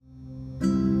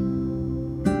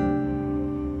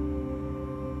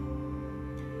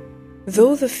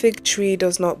Though the fig tree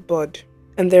does not bud,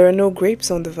 and there are no grapes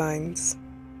on the vines,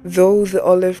 though the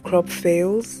olive crop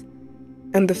fails,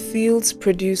 and the fields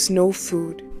produce no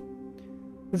food,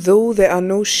 though there are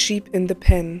no sheep in the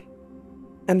pen,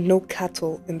 and no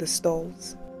cattle in the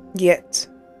stalls, yet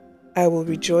I will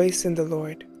rejoice in the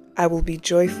Lord. I will be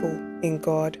joyful in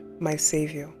God, my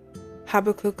Savior.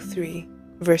 Habakkuk 3,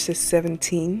 verses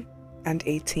 17 and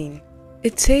 18.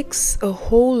 It takes a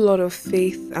whole lot of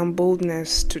faith and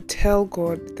boldness to tell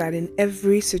God that in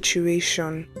every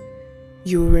situation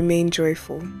you will remain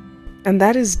joyful. And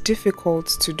that is difficult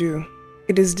to do.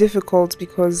 It is difficult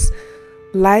because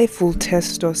life will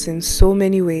test us in so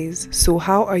many ways. So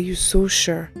how are you so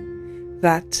sure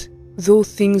that though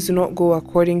things do not go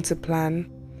according to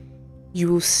plan,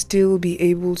 you will still be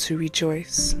able to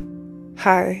rejoice?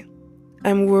 Hi,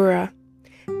 I'm Wura,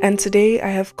 and today I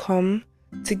have come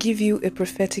to give you a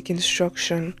prophetic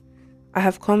instruction. I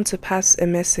have come to pass a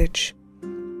message.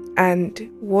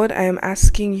 And what I am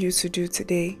asking you to do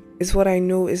today is what I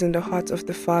know is in the heart of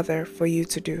the Father for you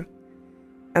to do.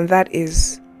 And that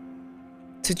is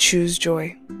to choose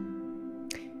joy.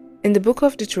 In the book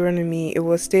of Deuteronomy, it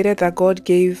was stated that God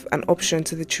gave an option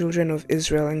to the children of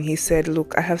Israel, and he said,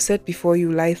 look, I have set before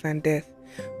you life and death,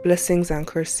 blessings and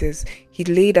curses. He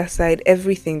laid aside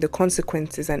everything, the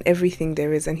consequences and everything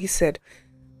there is, and he said,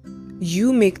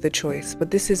 you make the choice, but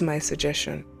this is my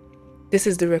suggestion. This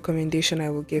is the recommendation I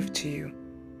will give to you.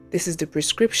 This is the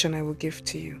prescription I will give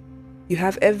to you. You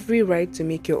have every right to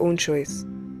make your own choice,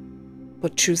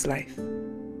 but choose life.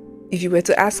 If you were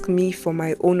to ask me for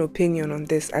my own opinion on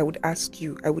this, I would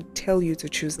tell you to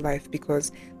choose life,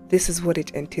 because this is what it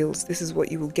entails. This is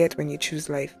what you will get when you choose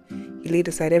life. He laid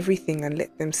aside everything and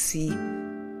let them see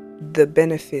the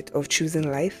benefit of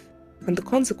choosing life and the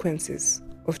consequences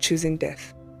of choosing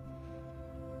death.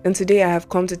 And today I have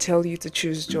come to tell you to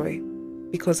choose joy,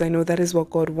 because I know that is what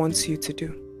God wants you to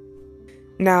do.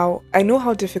 Now, I know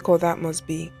how difficult that must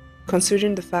be,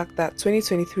 considering the fact that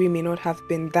 2023 may not have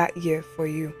been that year for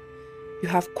you. You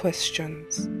have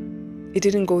questions. It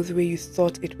didn't go the way you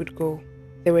thought it would go.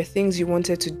 There were things you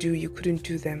wanted to do, you couldn't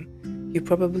do them. You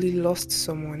probably lost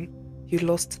someone. You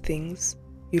lost things.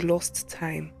 You lost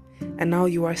time. And now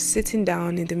you are sitting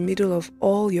down in the middle of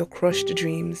all your crushed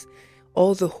dreams,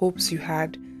 all the hopes you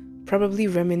had, probably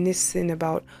reminiscing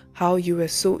about how you were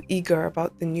so eager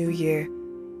about the new year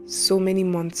so many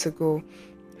months ago,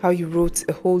 how you wrote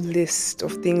a whole list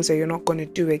of things that you're not going to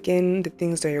do again, the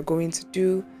things that you're going to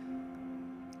do,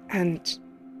 and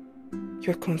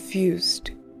you're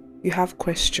confused. You have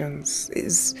questions.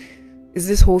 Is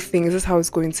this whole thing, is this how it's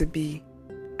going to be?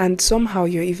 And somehow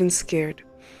you're even scared.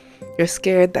 You're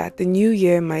scared that the new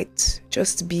year might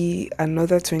just be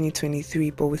another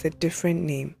 2023, but with a different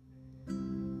name.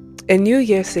 A new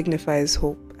year signifies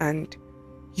hope, and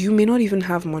you may not even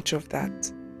have much of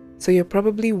that. So you're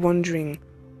probably wondering,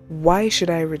 why should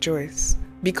I rejoice?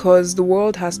 Because the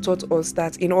world has taught us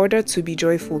that in order to be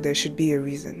joyful, there should be a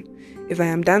reason. If I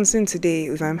am dancing today,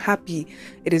 if I'm happy,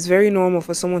 it is very normal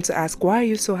for someone to ask, why are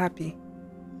you so happy?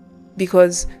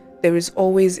 Because there is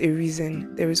always a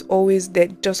reason. There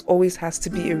just always has to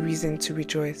be a reason to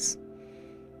rejoice.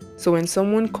 So when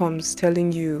someone comes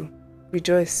telling you,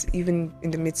 rejoice even in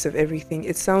the midst of everything,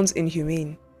 it sounds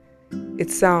inhumane.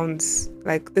 It sounds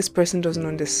like this person doesn't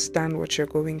understand what you're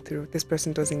going through. This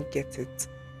person doesn't get it.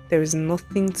 There is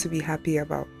nothing to be happy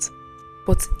about.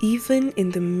 But even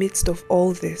in the midst of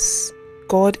all this,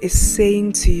 God is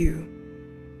saying to you,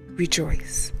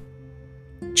 rejoice.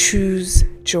 Choose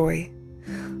joy.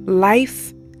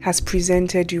 Life has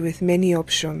presented you with many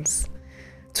options.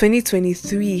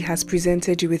 2023 has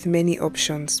presented you with many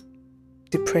options.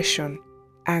 Depression,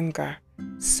 anger,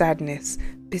 sadness,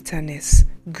 bitterness,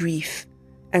 grief.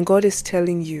 And God is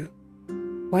telling you,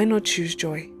 why not choose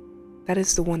joy? That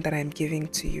is the one that I'm giving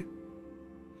to you.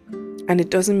 And it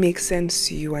doesn't make sense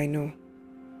to you, I know.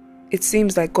 It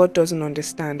seems like God doesn't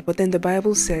understand, but then the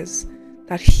Bible says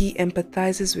that He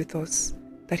empathizes with us,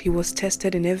 that He was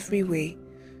tested in every way.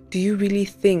 Do you really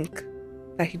think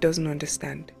that He doesn't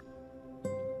understand?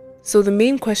 So the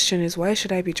main question is, why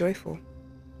should I be joyful?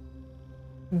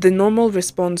 The normal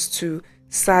response to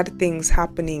sad things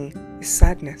happening is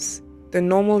sadness. The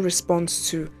normal response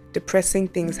to depressing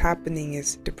things happening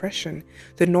is depression.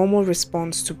 The normal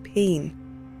response to pain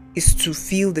is to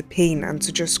feel the pain and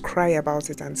to just cry about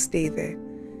it and stay there.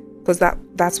 Because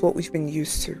that's what we've been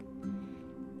used to.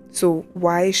 So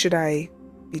why should I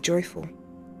be joyful?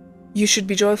 You should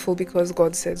be joyful because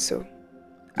God said so.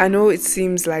 I know it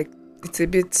seems like it's a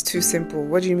bit too simple.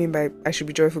 What do you mean by I should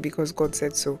be joyful because God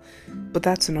said so? But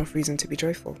that's enough reason to be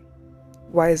joyful.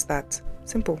 Why is that?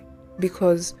 Simple.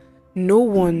 Because no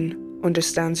one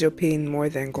understands your pain more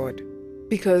than God.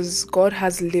 Because God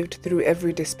has lived through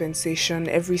every dispensation,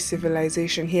 every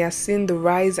civilization. He has seen the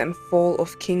rise and fall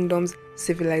of kingdoms,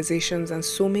 civilizations, and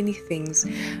so many things.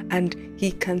 And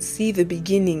He can see the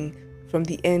beginning from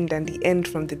the end and the end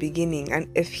from the beginning. And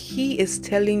if He is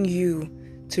telling you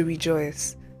to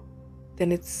rejoice,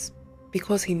 then it's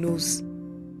because He knows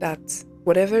that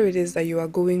whatever it is that you are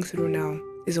going through now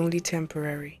is only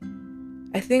temporary.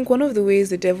 I think one of the ways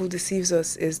the devil deceives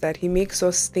us is that he makes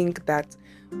us think that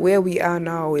where we are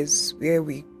now is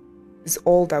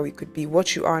all that we could be.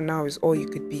 What you are now is all you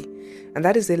could be. And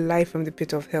that is a lie from the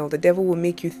pit of hell. The devil will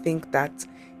make you think that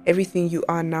everything you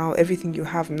are now, everything you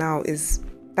have now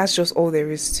that's just all there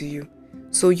is to you.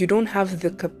 So you don't have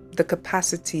the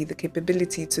capacity, the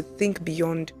capability to think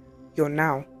beyond your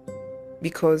now,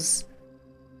 because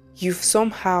you've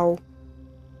somehow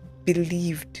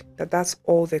believed that that's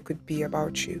all there could be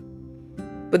about you.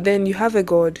 But then you have a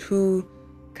God who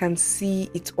can see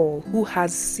it all, who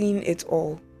has seen it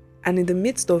all, and in the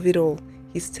midst of it all,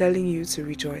 He's telling you to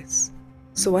rejoice.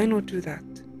 So why not do that?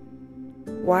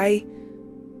 Why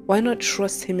not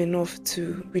trust Him enough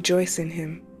to rejoice in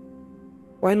Him?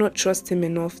 Why not trust Him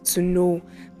enough to know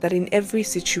that in every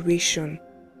situation,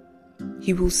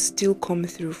 He will still come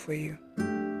through for you?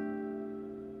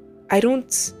 I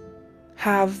don't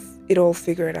have it all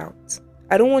figured out.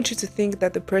 I don't want you to think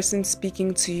that the person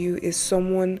speaking to you is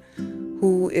someone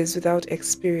who is without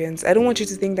experience. I don't want you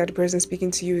to think that the person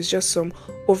speaking to you is just some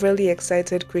overly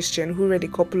excited Christian who read a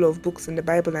couple of books in the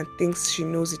Bible and thinks she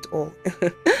knows it all.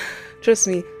 Trust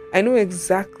me, I know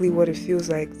exactly what it feels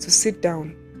like to sit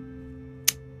down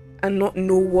and not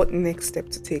know what next step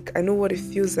to take. I know what it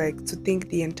feels like to think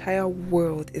the entire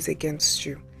world is against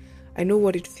you. I know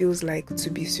what it feels like to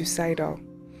be suicidal.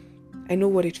 I know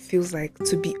what it feels like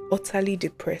to be utterly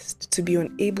depressed, to be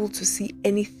unable to see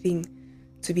anything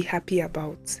to be happy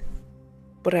about.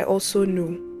 But I also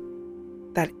know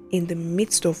that in the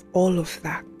midst of all of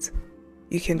that,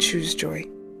 you can choose joy.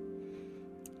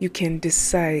 You can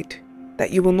decide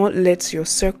that you will not let your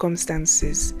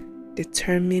circumstances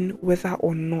determine whether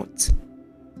or not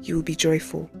you will be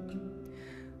joyful.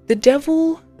 The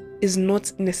devil is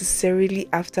not necessarily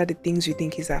after the things you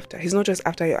think he's after. He's not just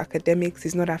after your academics.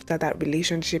 He's not after that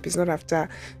relationship. He's not after,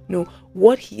 no.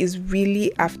 What he is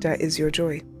really after is your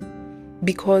joy.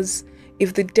 Because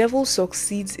if the devil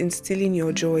succeeds in stealing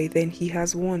your joy, then he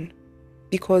has won.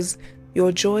 Because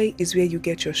your joy is where you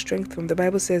get your strength from. The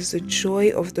Bible says, the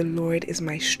joy of the Lord is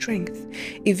my strength.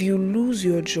 If you lose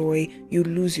your joy, you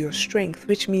lose your strength,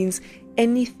 which means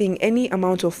any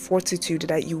amount of fortitude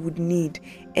that you would need,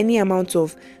 any amount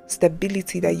of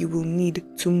stability that you will need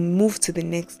to move to the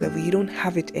next level, you don't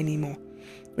have it anymore.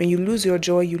 When you lose your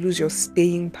joy, you lose your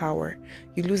staying power.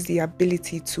 You lose the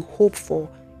ability to hope for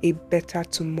a better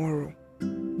tomorrow.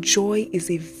 Joy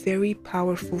is a very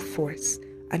powerful force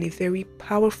and a very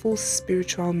powerful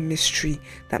spiritual mystery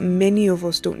that many of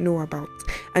us don't know about.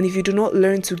 And if you do not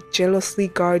learn to jealously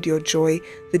guard your joy,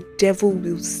 the devil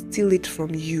will steal it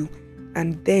from you,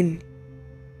 and then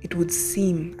it would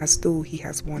seem as though he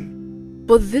has won.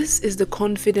 But this is the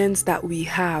confidence that we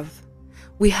have.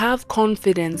 We have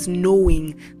confidence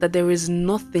knowing that there is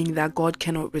nothing that God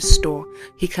cannot restore.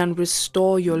 He can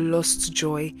restore your lost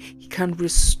joy. He can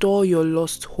restore your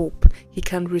lost hope. He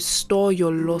can restore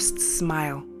your lost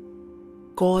smile.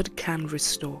 God can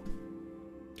restore.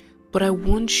 But I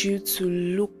want you to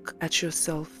look at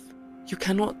yourself. You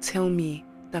cannot tell me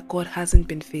that God hasn't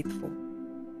been faithful.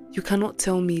 You cannot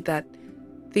tell me that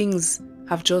things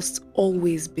have just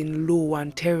always been low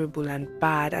and terrible and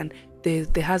bad, and there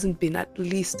hasn't been at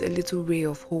least a little ray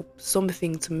of hope,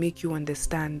 something to make you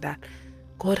understand that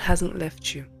God hasn't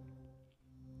left you.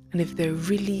 And if there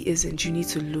really isn't, you need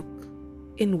to look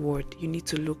inward. You need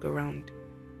to look around.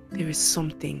 There is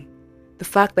something. The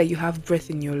fact that you have breath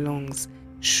in your lungs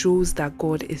shows that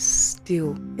God is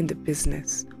still in the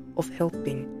business of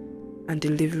helping and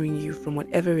delivering you from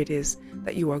whatever it is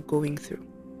that you are going through.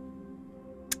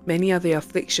 Many are the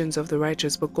afflictions of the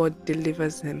righteous, but God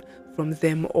delivers him from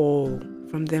them all,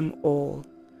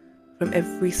 from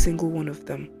every single one of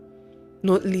them,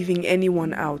 not leaving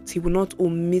anyone out. He will not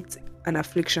omit an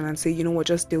affliction and say, you know what,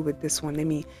 just deal with this one. Let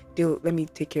me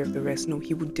take care of the rest. No,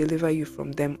 he will deliver you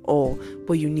from them all.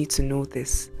 But you need to know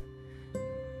this.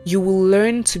 You will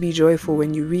learn to be joyful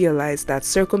when you realize that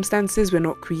circumstances were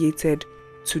not created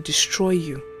to destroy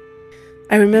you.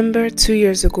 I remember 2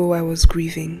 years ago I was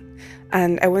grieving,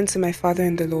 and I went to my father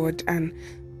in the Lord, and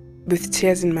with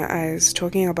tears in my eyes,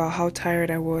 talking about how tired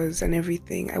I was and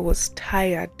everything. I was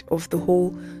tired of the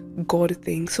whole God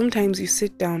thing. Sometimes you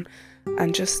sit down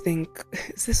and just think,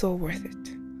 is this all worth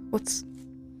it? What's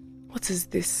What is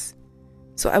this?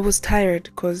 So I was tired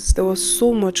because there was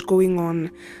so much going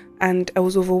on and I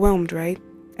was overwhelmed, right?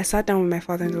 I sat down with my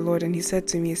father in the Lord and he said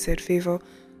to me, he said, Favor,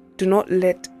 do not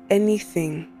let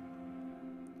anything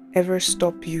ever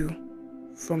stop you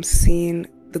from seeing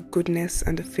the goodness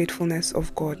and the faithfulness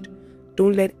of God.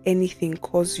 Don't let anything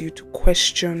cause you to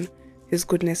question his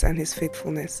goodness and his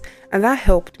faithfulness. And that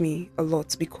helped me a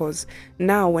lot, because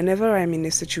now whenever I'm in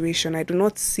a situation, I do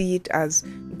not see it as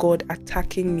God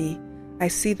attacking me. I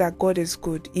see that God is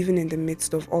good even in the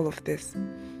midst of all of this.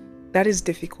 That is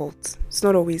difficult. It's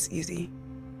not always easy.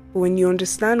 But when you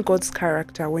understand God's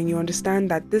character, when you understand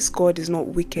that this God is not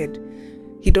wicked,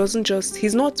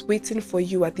 he's not waiting for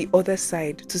you at the other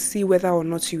side to see whether or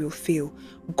not you will fail.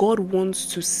 God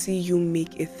wants to see you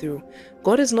make it through.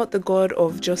 God is not the God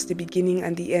of just the beginning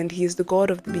and the end. He is the God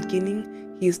of the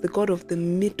beginning, he is the God of the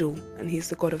middle, and he is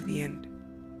the God of the end.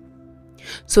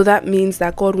 So that means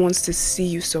that God wants to see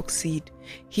you succeed.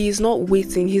 He is not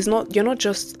waiting. You're not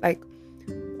just like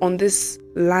on this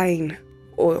line,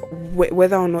 or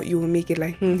whether or not you will make it,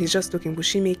 like, he's just looking, will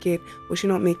she make it? Will she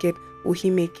not make it? Will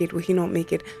he make it? Will he not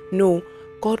make it? No,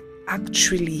 God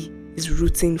actually is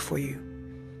rooting for you.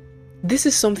 This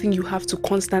is something you have to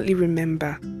constantly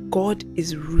remember. God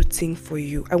is rooting for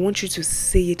you. I want you to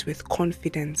say it with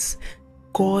confidence.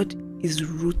 God is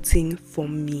rooting for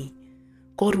me.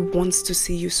 God wants to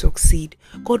see you succeed.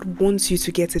 God wants you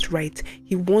to get it right.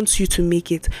 He wants you to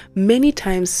make it. Many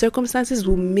times, circumstances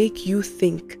will make you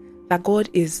think that God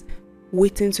is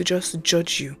waiting to just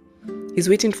judge you. He's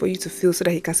waiting for you to feel so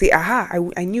that he can say, aha,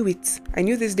 I knew it. I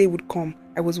knew this day would come.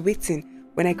 I was waiting.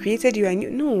 When I created you, I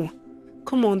knew. No.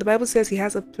 Come on. The Bible says he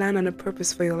has a plan and a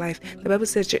purpose for your life. The Bible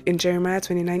says in Jeremiah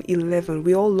 29:11,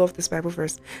 we all love this Bible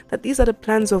verse, that these are the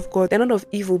plans of God. They're not of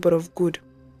evil, but of good.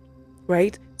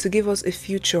 Right? To give us a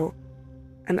future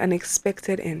and an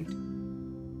expected end.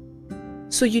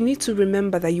 So you need to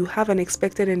remember that you have an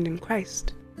expected end in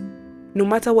Christ. No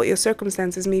matter what your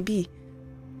circumstances may be.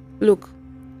 Look,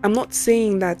 I'm not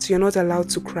saying that you're not allowed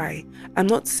to cry. I'm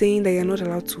not saying that you're not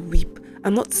allowed to weep.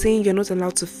 I'm not saying you're not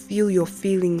allowed to feel your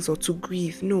feelings or to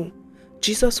grieve. No.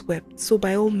 Jesus wept. So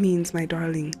by all means, my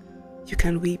darling, you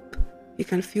can weep. You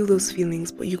can feel those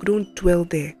feelings, but you don't dwell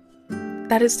there.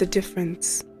 That is the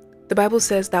difference. The Bible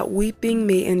says that weeping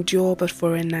may endure but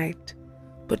for a night,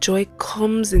 but joy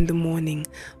comes in the morning.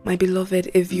 My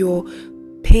beloved, if your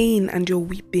pain and your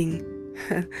weeping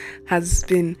has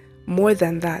been more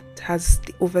than that, has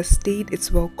overstayed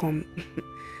its welcome,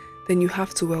 then you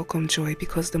have to welcome joy,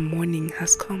 because the morning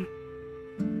has come.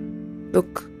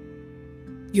 Look,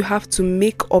 you have to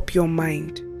make up your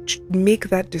mind, make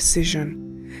that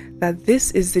decision that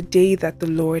this is the day that the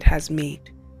Lord has made.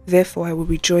 Therefore, I will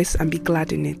rejoice and be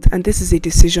glad in it. And this is a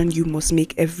decision you must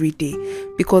make every day,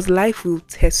 because life will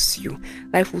test you.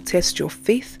 Life will test your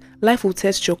faith. Life will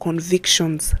test your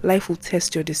convictions. Life will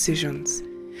test your decisions.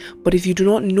 But if you do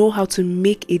not know how to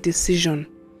make a decision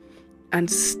and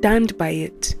stand by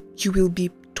it, you will be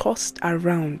tossed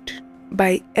around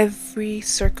by every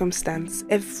circumstance,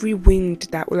 every wind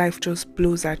that life just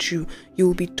blows at you. You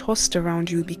will be tossed around,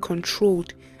 you will be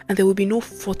controlled, and there will be no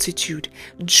fortitude.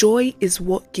 Joy is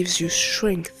what gives you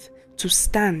strength to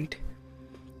stand.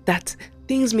 That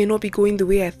things may not be going the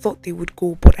way I thought they would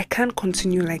go, but I can't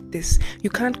continue like this. You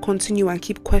can't continue and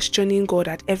keep questioning God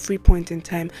at every point in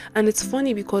time. And it's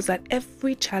funny, because at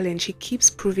every challenge, he keeps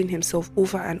proving himself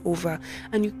over and over,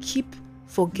 and you keep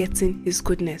forgetting his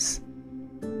goodness.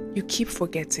 You keep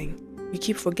forgetting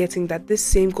that this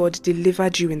same God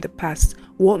delivered you in the past.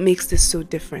 What makes this so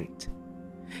different?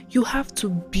 You have to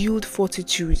build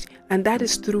fortitude, and that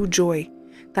is through joy.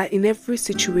 That in every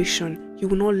situation, you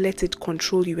will not let it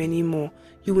control you anymore.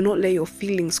 You will not let your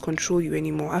feelings control you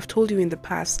anymore. I've told you in the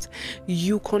past,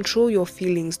 you control your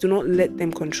feelings. Do not let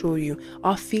them control you.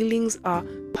 Our feelings are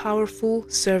powerful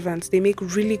servants. They make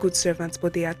really good servants,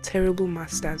 but they are terrible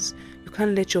masters. You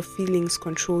can't let your feelings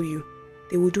control you.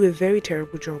 They will do a very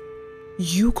terrible job.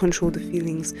 You control the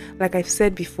feelings. Like I've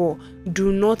said before,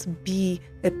 do not be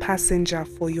a passenger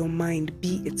for your mind,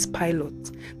 be its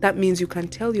pilot. That means you can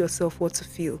tell yourself what to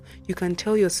feel. You can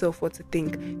tell yourself what to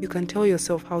think. You can tell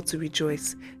yourself how to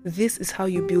rejoice. This is how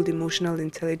you build emotional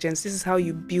intelligence. This is how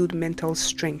you build mental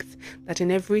strength. That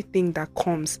in everything that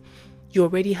comes, you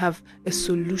already have a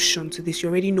solution to this. You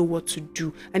already know what to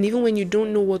do. And even when you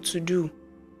don't know what to do,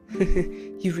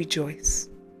 you rejoice.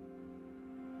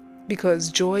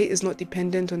 Because joy is not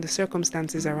dependent on the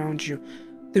circumstances around you.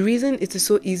 The reason it is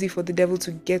so easy for the devil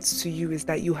to get to you is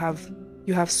that you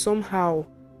have somehow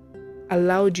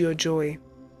allowed your joy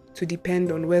to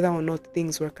depend on whether or not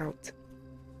things work out.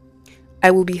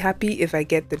 I will be happy if I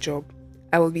get the job.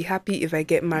 I will be happy if I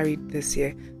get married this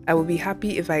year. I will be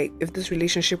happy if this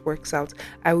relationship works out.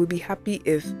 I will be happy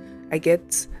if I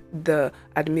get the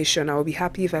admission. I will be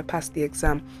happy if I pass the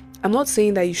exam. I'm not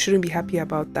saying that you shouldn't be happy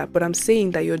about that, but I'm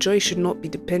saying that your joy should not be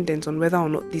dependent on whether or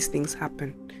not these things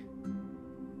happen.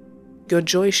 Your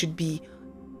joy should be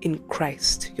in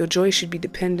Christ. Your joy should be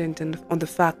dependent on the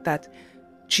fact that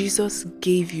Jesus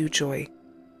gave you joy.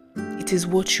 It is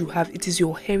what you have. It is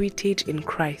your heritage in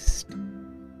Christ.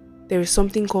 There is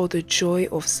something called the joy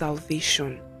of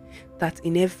salvation, that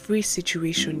in every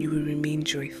situation you will remain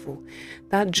joyful.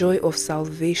 That joy of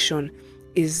salvation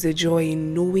is the joy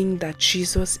in knowing that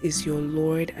Jesus is your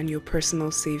Lord and your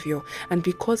personal Savior. And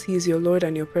because He is your Lord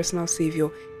and your personal Savior,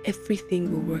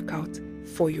 everything will work out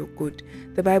for your good.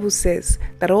 The Bible says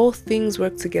that all things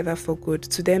work together for good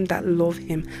to them that love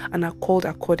Him and are called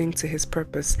according to His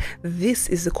purpose. This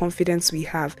is the confidence we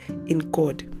have in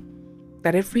God,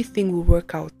 that everything will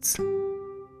work out.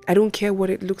 I don't care what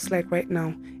it looks like right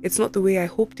now. It's not the way I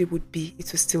hoped it would be.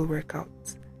 It will still work out.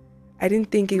 I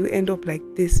didn't think it would end up like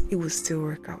this. It will still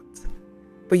work out.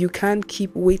 But you can't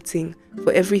keep waiting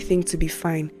for everything to be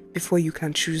fine before you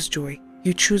can choose joy.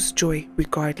 You choose joy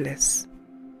regardless.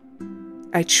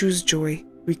 I choose joy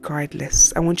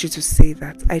regardless. I want you to say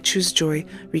that. I choose joy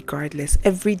regardless.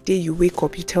 Every day you wake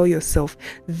up, you tell yourself,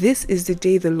 this is the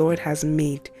day the Lord has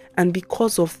made. And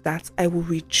because of that, I will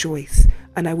rejoice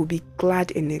and I will be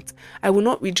glad in it. I will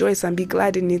not rejoice and be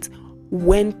glad in it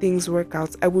when things work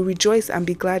out. I will rejoice and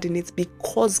be glad in it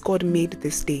because God made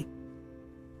this day.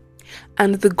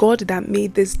 And the God that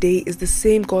made this day is the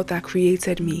same God that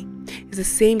created me. Is the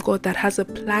same God that has a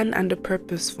plan and a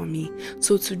purpose for me.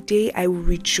 So today I will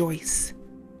rejoice.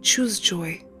 Choose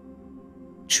joy.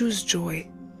 Choose joy.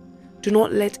 Do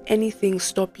not let anything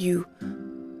stop you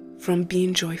from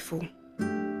being joyful.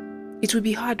 It will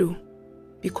be hard though,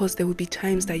 because there will be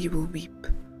times that you will weep.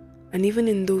 And even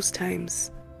in those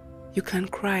times, you can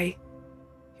cry,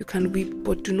 you can weep,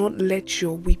 but do not let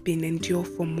your weeping endure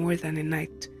for more than a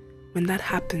night. When that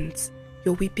happens,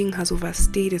 your weeping has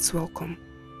overstayed its welcome.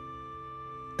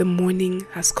 The morning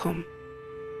has come.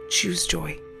 Choose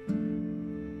joy.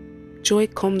 Joy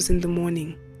comes in the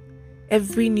morning.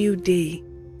 Every new day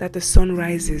that the sun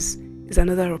rises is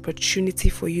another opportunity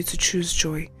for you to choose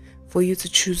joy, for you to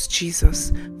choose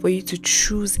Jesus, for you to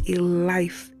choose a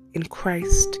life in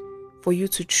Christ, for you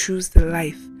to choose the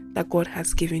life that God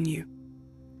has given you.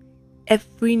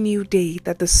 Every new day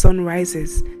that the sun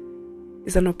rises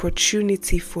is an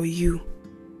opportunity for you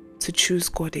to choose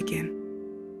God again.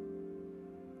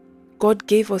 God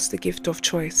gave us the gift of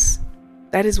choice.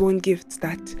 That is one gift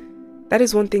that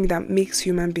is one thing that makes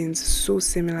human beings so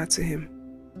similar to Him.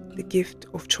 The gift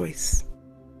of choice.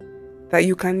 That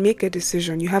you can make a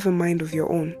decision, you have a mind of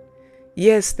your own.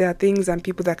 Yes, there are things and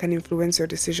people that can influence your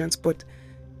decisions, but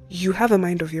you have a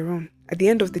mind of your own. At the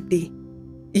end of the day,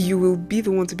 you will be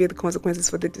the one to bear the consequences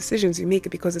for the decisions you make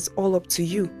because it's all up to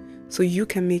you. So you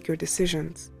can make your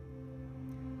decisions.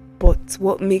 But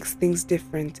what makes things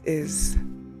different is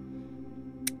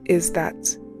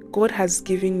that God has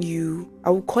given you, I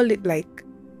would call it like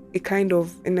a kind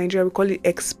of, in Nigeria we call it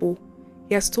expo.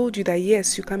 He has told you that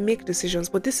yes, you can make decisions,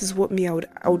 but this is what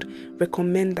I would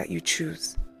recommend that you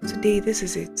choose. Today, this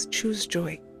is it. Choose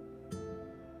joy.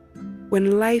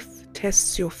 When life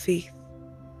tests your faith,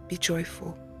 be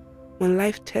joyful. When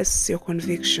life tests your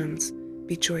convictions,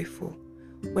 be joyful.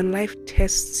 When life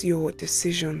tests your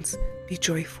decisions, be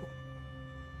joyful.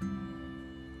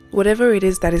 Whatever it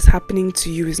is that is happening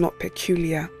to you is not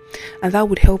peculiar. And that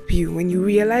would help you when you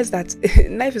realize that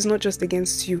life is not just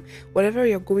against you. Whatever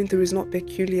you're going through is not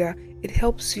peculiar. It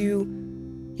helps you,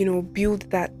 build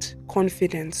that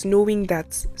confidence, knowing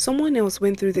that someone else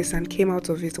went through this and came out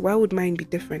of it. Why would mine be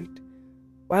different?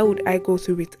 Why would I go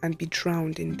through it and be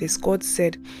drowned in this? God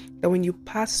said that when you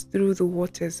pass through the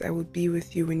waters, I will be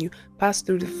with you. When you pass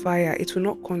through the fire, it will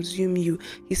not consume you.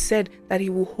 He said that He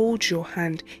will hold your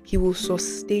hand. He will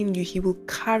sustain you. He will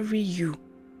carry you.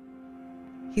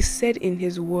 He said in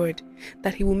His word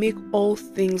that He will make all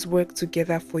things work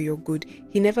together for your good.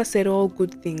 He never said all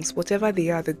good things, whatever they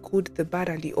are, the good, the bad,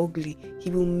 and the ugly, He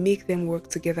will make them work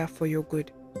together for your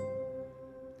good.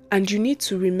 And you need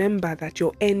to remember that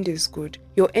your end is good.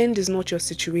 Your end is not your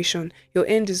situation. Your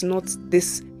end is not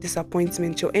this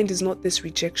disappointment. Your end is not this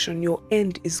rejection. Your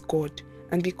end is God.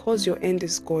 And because your end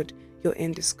is God, your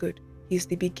end is good. He is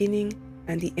the beginning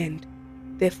and the end.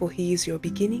 Therefore, He is your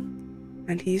beginning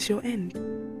and He is your end.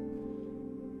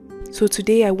 So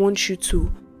today I want you to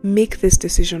make this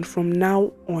decision from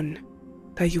now on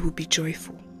that you will be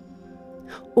joyful.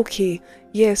 Okay,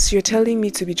 yes, you're telling me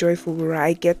to be joyful, Laura.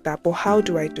 I get that, but how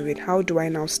do I do it? How do I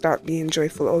now start being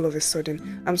joyful all of a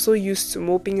sudden? I'm so used to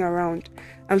moping around.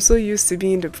 I'm so used to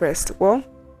being depressed. Well,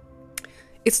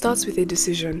 it starts with a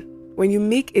decision. When you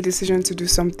make a decision to do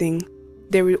something,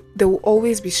 there will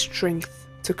always be strength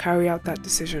to carry out that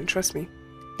decision. Trust me.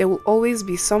 There will always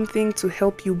be something to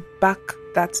help you back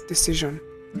that decision.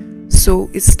 So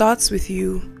it starts with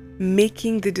you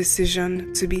making the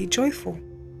decision to be joyful.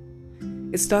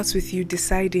 It starts with you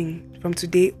deciding from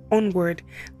today onward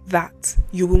that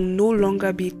you will no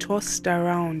longer be tossed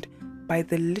around by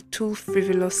the little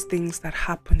frivolous things that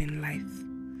happen in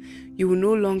life. You will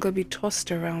no longer be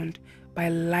tossed around by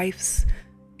life's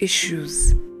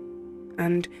issues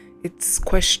and its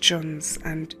questions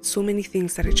and so many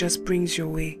things that it just brings your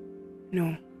way.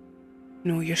 No,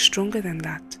 you're stronger than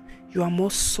that. You are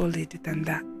more solid than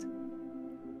that.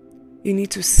 You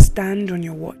need to stand on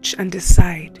your watch and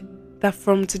decide that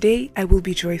from today I will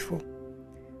be joyful.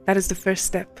 That is the first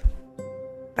step.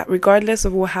 That regardless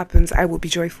of what happens, I will be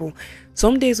joyful.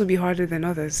 Some days will be harder than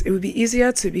others. It will be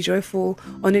easier to be joyful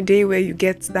on a day where you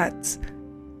get that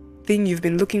thing you've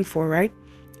been looking for, right?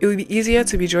 It will be easier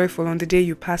to be joyful on the day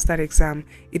you pass that exam.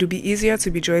 It will be easier to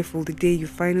be joyful the day you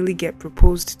finally get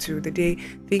proposed to, the day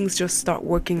things just start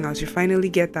working out, you finally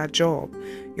get that job,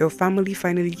 your family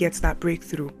finally gets that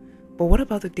breakthrough. But what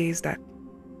about the days that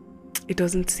it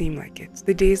doesn't seem like it?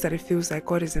 The days that it feels like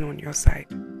God isn't on your side.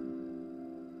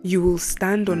 You will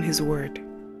stand on His word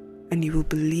and you will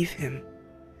believe Him.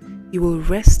 You will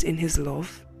rest in His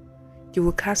love. You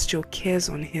will cast your cares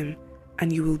on Him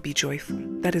and you will be joyful.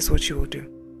 That is what you will do.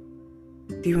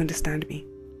 Do you understand me?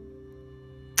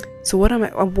 So what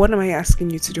am I asking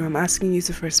you to do? I'm asking you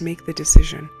to first make the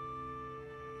decision.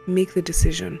 Make the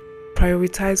decision.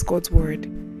 Prioritize God's word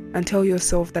and tell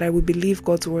yourself that I will believe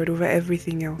God's word over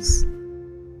everything else.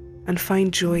 And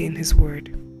find joy in His word.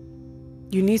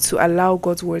 You need to allow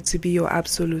God's word to be your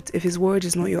absolute. If His word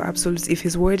is not your absolute, if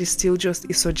His word is still just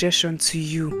a suggestion to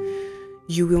you,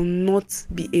 you will not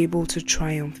be able to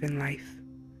triumph in life.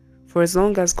 For as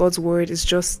long as God's word is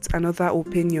just another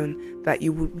opinion that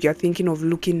you're thinking of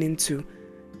looking into,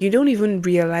 you don't even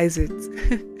realize it.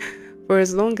 For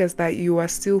as long as that you are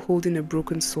still holding a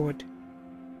broken sword,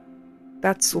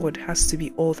 that sword has to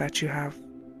be all that you have.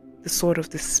 The sword of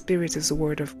the Spirit is the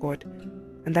word of God,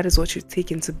 and that is what you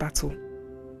take into battle.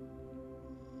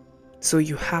 So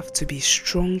you have to be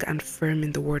strong and firm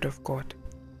in the word of God.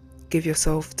 Give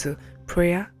yourself to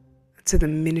prayer, to the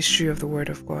ministry of the word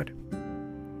of God.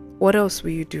 What else will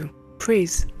you do?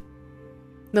 Praise.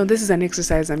 Now, this is an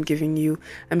exercise I'm giving you.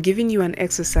 I'm giving you an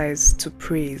exercise to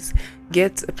praise.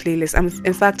 Get a playlist.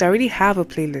 In fact, I already have a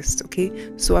playlist, okay?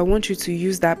 So I want you to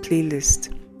use that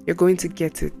playlist. You're going to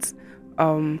get it.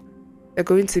 They're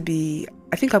going to be,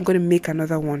 I think I'm going to make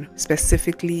another one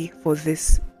specifically for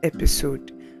this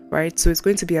episode, right? So it's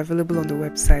going to be available on the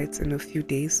website in a few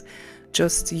days.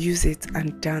 Just use it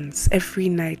and dance every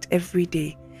night, every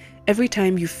day. Every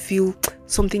time you feel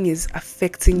something is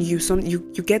affecting you,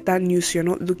 you get that news you're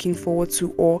not looking forward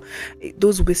to, or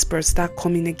those whispers start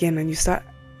coming again and you start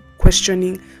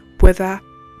questioning whether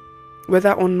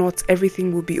or not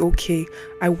everything will be okay,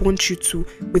 I want you to,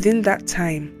 within that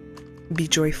time, be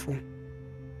joyful.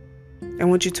 I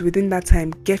want you to, within that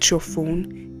time, get your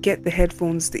phone, get the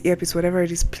headphones, the earpiece, whatever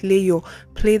it is,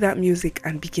 play that music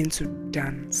and begin to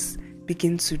dance.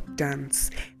 Begin to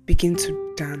dance. Begin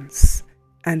to dance.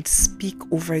 And speak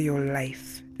over your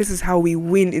life. This is how we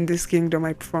win in this kingdom,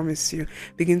 I promise you.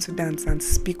 Begin to dance and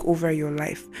speak over your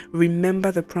life.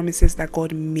 Remember the promises that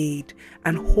God made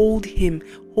and hold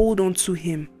on to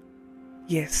Him.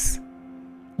 Yes.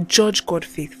 Judge God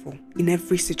faithful in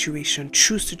every situation.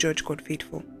 Choose to judge God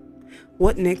faithful.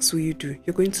 What next will you do?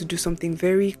 You're going to do something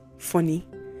very funny,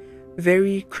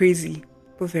 very crazy,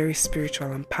 but very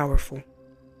spiritual and powerful.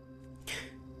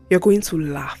 You're going to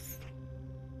laugh.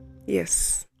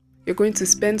 Yes, you're going to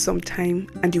spend some time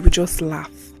and you will just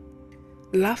laugh.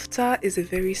 Laughter is a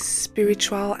very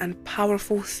spiritual and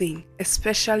powerful thing,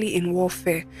 especially in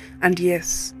warfare. And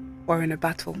yes, we're in a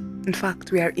battle. In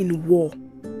fact, we are in war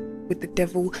with the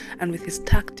devil and with his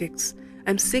tactics.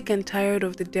 I'm sick and tired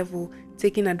of the devil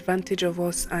taking advantage of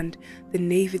us and the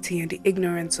naivety and the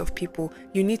ignorance of people.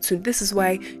 This is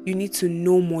why you need to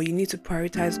know more. You need to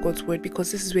prioritize God's word,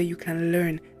 because this is where you can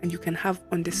learn and you can have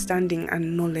understanding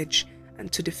and knowledge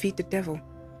and to defeat the devil.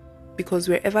 Because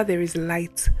wherever there is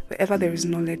light, wherever there is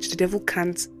knowledge, the devil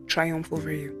can't triumph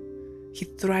over you. He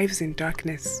thrives in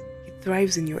darkness. He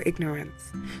thrives in your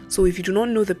ignorance. So if you do not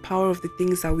know the power of the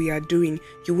things that we are doing,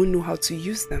 you won't know how to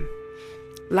use them.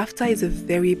 Laughter is a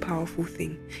very powerful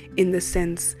thing in the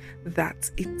sense that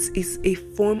it is a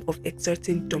form of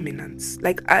exerting dominance.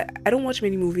 Like, I don't watch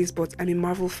many movies, but I'm a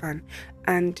Marvel fan.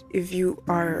 And if you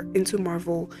are into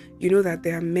Marvel, you know that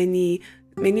there are many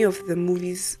of the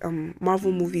movies,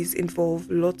 Marvel movies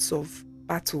involve lots of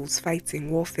battles,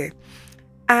 fighting, warfare.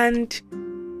 And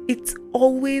it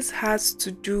always has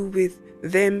to do with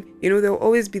them. There'll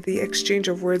always be the exchange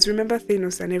of words. Remember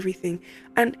Thanos and everything.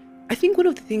 And I think one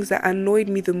of the things that annoyed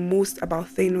me the most about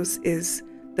Thanos is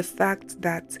the fact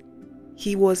that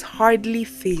he was hardly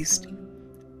fazed.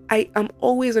 I am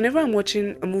always, whenever I'm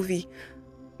watching a movie,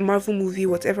 Marvel movie,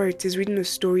 whatever it is, reading a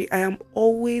story, I am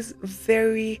always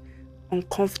very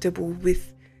uncomfortable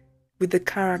with the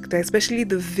character, especially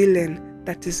the villain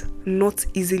that is not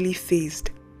easily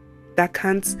fazed, that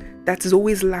is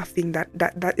always laughing,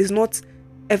 that is not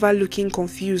ever looking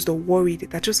confused or worried,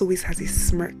 that just always has a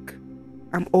smirk.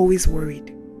 I'm always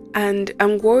worried. And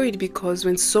I'm worried because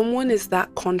when someone is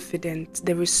that confident,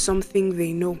 there is something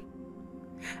they know.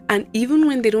 And even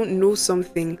when they don't know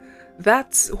something,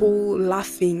 that whole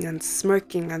laughing and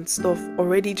smirking and stuff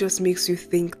already just makes you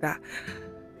think that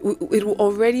it will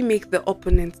already make the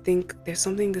opponent think there's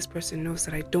something this person knows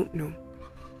that I don't know.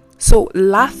 So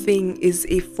laughing is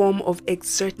a form of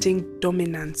exerting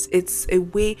dominance. It's a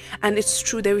way, and it's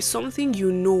true, there is something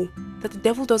that the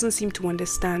devil doesn't seem to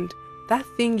understand. That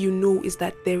thing is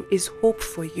that there is hope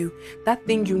for you. That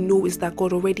thing is that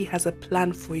God already has a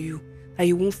plan for you, that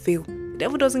you won't fail. The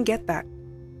devil doesn't get that.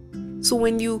 So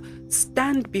when you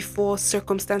stand before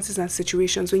circumstances and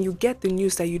situations, when you get the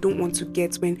news that you don't want to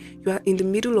get, when you are in the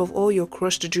middle of all your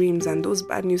crushed dreams and those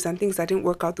bad news and things that didn't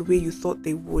work out the way you thought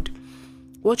they would,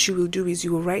 what you will do is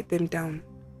you will write them down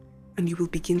and you will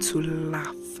begin to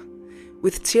laugh.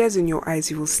 With tears in your eyes,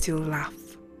 you will still laugh.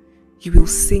 You will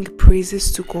sing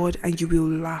praises to God and you will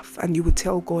laugh, and you will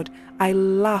tell God, I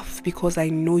laugh because I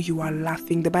know you are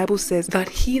laughing. The Bible says that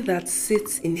he that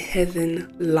sits in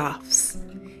heaven laughs.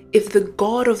 If the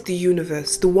God of the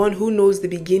universe, the one who knows the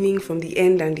beginning from the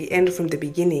end and the end from the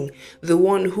beginning, the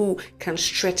one who can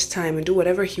stretch time and do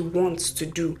whatever he wants to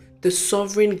do, the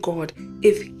sovereign God,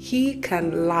 if he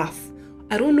can laugh,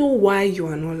 I don't know why you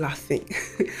are not laughing.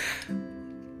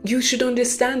 You should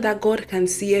understand that God can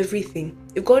see everything.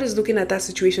 If God is looking at that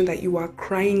situation that you are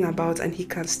crying about and he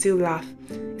can still laugh,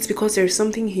 it's because there is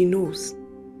something he knows.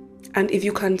 And if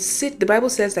you can sit, the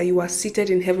Bible says that you are seated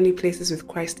in heavenly places with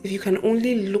Christ. If you can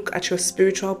only look at your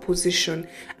spiritual position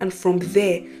and from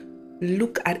there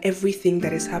look at everything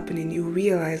that is happening, you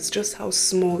realize just how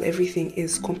small everything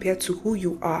is compared to who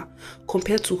you are,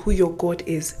 compared to who your God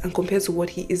is, and compared to what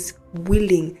he is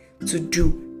willing to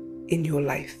do in your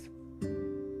life.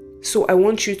 So I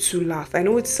want you to laugh. I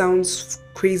know it sounds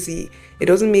crazy. It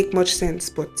doesn't make much sense,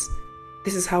 but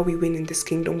this is how we win in this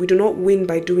kingdom. We do not win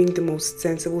by doing the most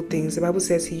sensible things. The Bible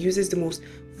says he uses the most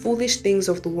foolish things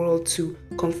of the world to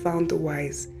confound the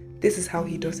wise. This is how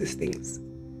he does his things.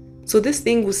 So this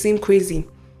thing will seem crazy.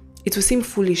 It will seem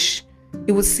foolish.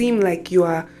 It will seem like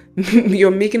you're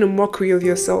making a mockery of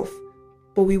yourself.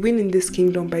 But we win in this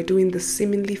kingdom by doing the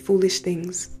seemingly foolish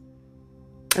things,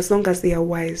 as long as they are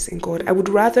wise in God. I would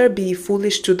rather be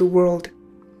foolish to the world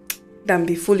than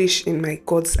be foolish in my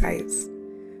God's eyes.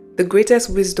 The greatest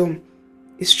wisdom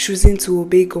is choosing to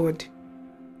obey God,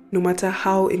 no matter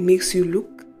how it makes you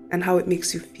look and how it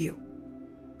makes you feel.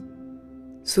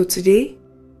 So today,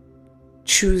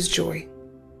 choose joy.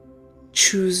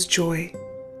 Choose joy.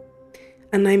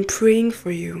 And I'm praying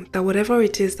for you that whatever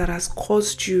it is that has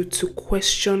caused you to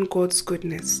question God's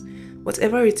goodness,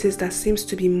 whatever it is that seems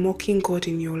to be mocking God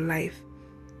in your life,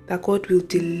 that God will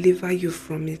deliver you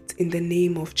from it in the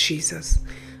name of Jesus.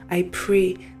 I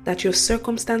pray that your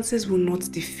circumstances will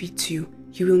not defeat you.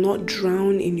 You will not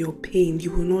drown in your pain.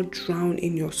 You will not drown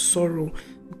in your sorrow.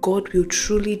 God will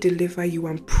truly deliver you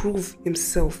and prove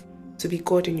himself to be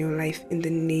God in your life in the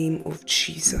name of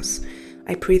Jesus.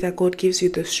 I pray that God gives you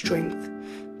the strength,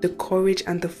 the courage,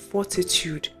 and the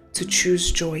fortitude to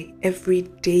choose joy every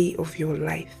day of your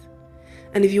life.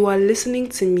 And if you are listening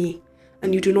to me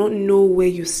and you do not know where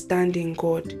you stand in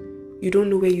God, you don't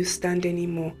know where you stand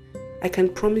anymore, I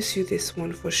can promise you this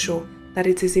one for sure, that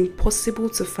it is impossible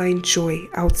to find joy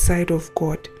outside of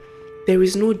God. There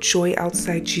is no joy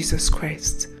outside Jesus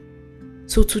Christ.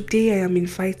 So today I am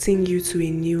inviting you to a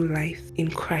new life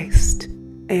in Christ.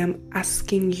 I am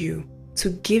asking you to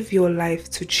give your life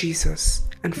to Jesus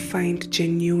and find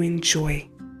genuine joy.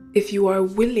 If you are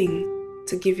willing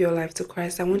to give your life to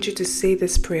Christ, I want you to say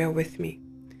this prayer with me.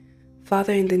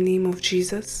 Father, in the name of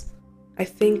Jesus, I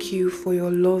thank you for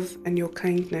your love and your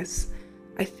kindness.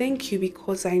 I thank you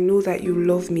because I know that you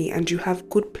love me and you have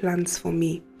good plans for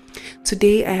me.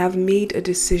 Today I have made a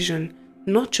decision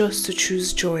not just to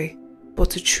choose joy, but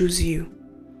to choose you.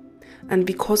 And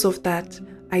because of that,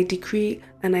 I decree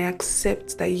and I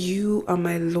accept that you are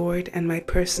my Lord and my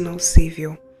personal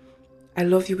Savior. I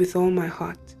love you with all my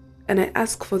heart, and I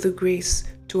ask for the grace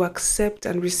to accept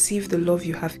and receive the love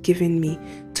you have given me,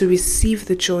 to receive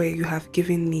the joy you have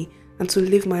given me, and to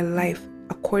live my life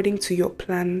according to your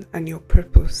plan and your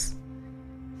purpose.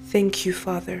 Thank you,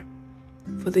 Father,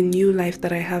 for the new life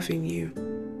that I have in you.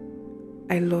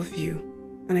 I love you,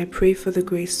 and I pray for the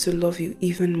grace to love you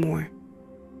even more.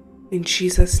 In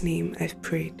Jesus' name I've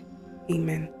prayed.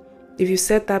 Amen. If you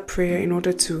said that prayer in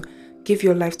order to give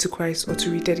your life to Christ or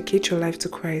to rededicate your life to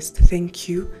Christ, thank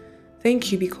you.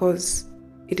 Thank you, because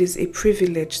it is a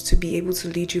privilege to be able to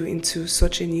lead you into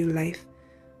such a new life.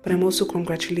 But I'm also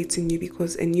congratulating you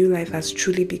because a new life has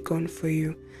truly begun for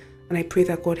you. And I pray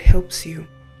that God helps you.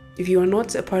 If you are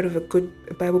not a part of a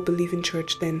good Bible-believing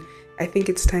church, then I think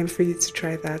it's time for you to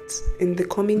try that. In the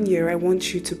coming year, I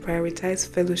want you to prioritize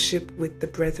fellowship with the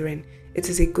brethren. It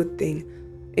is a good thing.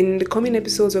 In the coming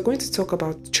episodes, we're going to talk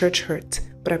about church hurt,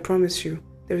 but I promise you,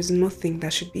 there is nothing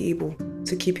that should be able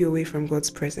to keep you away from God's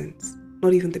presence.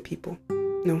 Not even the people.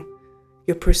 No.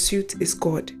 Your pursuit is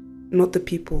God, not the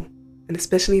people, and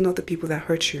especially not the people that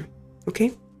hurt you.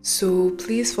 Okay? So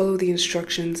please follow the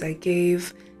instructions I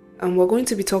gave. And we're going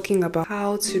to be talking about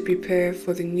how to prepare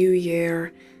for the new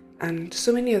year and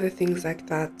so many other things like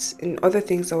that, and other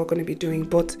things that we're going to be doing.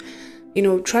 But,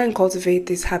 try and cultivate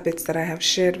these habits that I have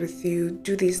shared with you.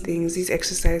 Do these things, these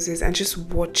exercises, and just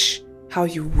watch how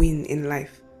you win in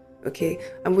life. Okay?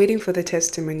 I'm waiting for the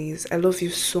testimonies. I love you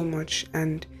so much,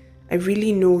 and I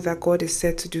really know that God is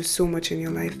set to do so much in your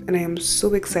life, and I am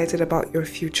so excited about your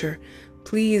future.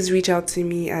 Please reach out to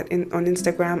me on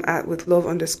Instagram at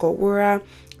withlove_wura.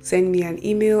 Send me an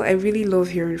email. I really love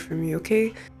hearing from you,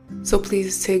 okay? So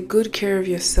please take good care of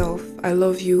yourself. I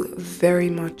love you very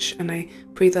much, and I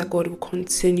pray that God will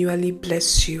continually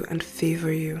bless you and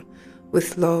favor you.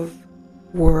 With love,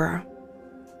 Wura.